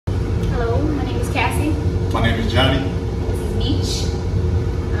My name is Johnny. Meech,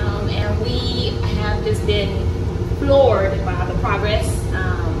 and we have just been floored by the progress,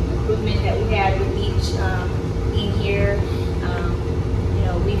 improvement that we had with Meech being here.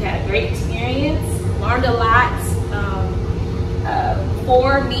 We've had a great experience, learned a lot.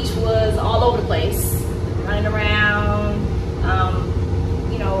 Before, Meech was all over the place, running around,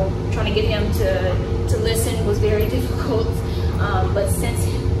 trying to get him to listen was very difficult. But since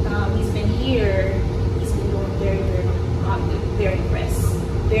he's been here, he's been doing very impressed.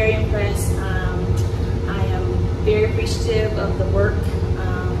 Very impressed. I am very appreciative of the work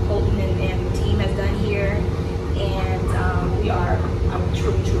Colton and the team has done here, and I'm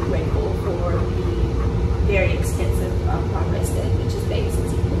truly grateful for the very extensive progress that Meech has made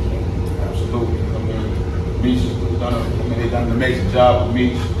since he's been here. Absolutely. I mean, Meech they've done an amazing job with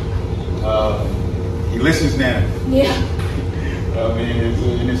Meech. He listens now. Yeah. I mean,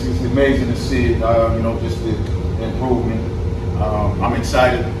 it's amazing to see it. Just the improvement. I'm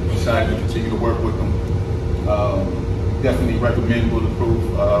excited to continue to work with them. Definitely recommend Bulletproof.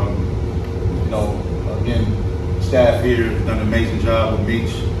 Again, staff here have done an amazing job with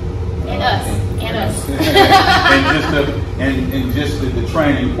Meech. And us. and just the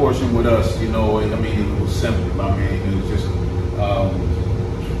training portion with us, it was simple. I mean, it was just,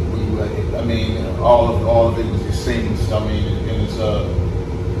 all of it was just seamless. I mean, and it's,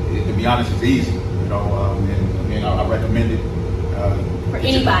 to be honest, it's easy, I recommend it. For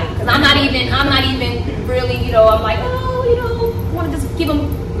anybody, because I'm not even really, I'm like, I want to just give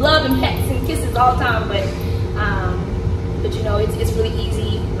them love and pets and kisses all the time, but it's really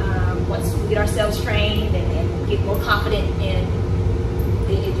easy once we get ourselves trained and get more confident, and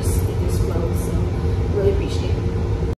it just flows. So really appreciate it.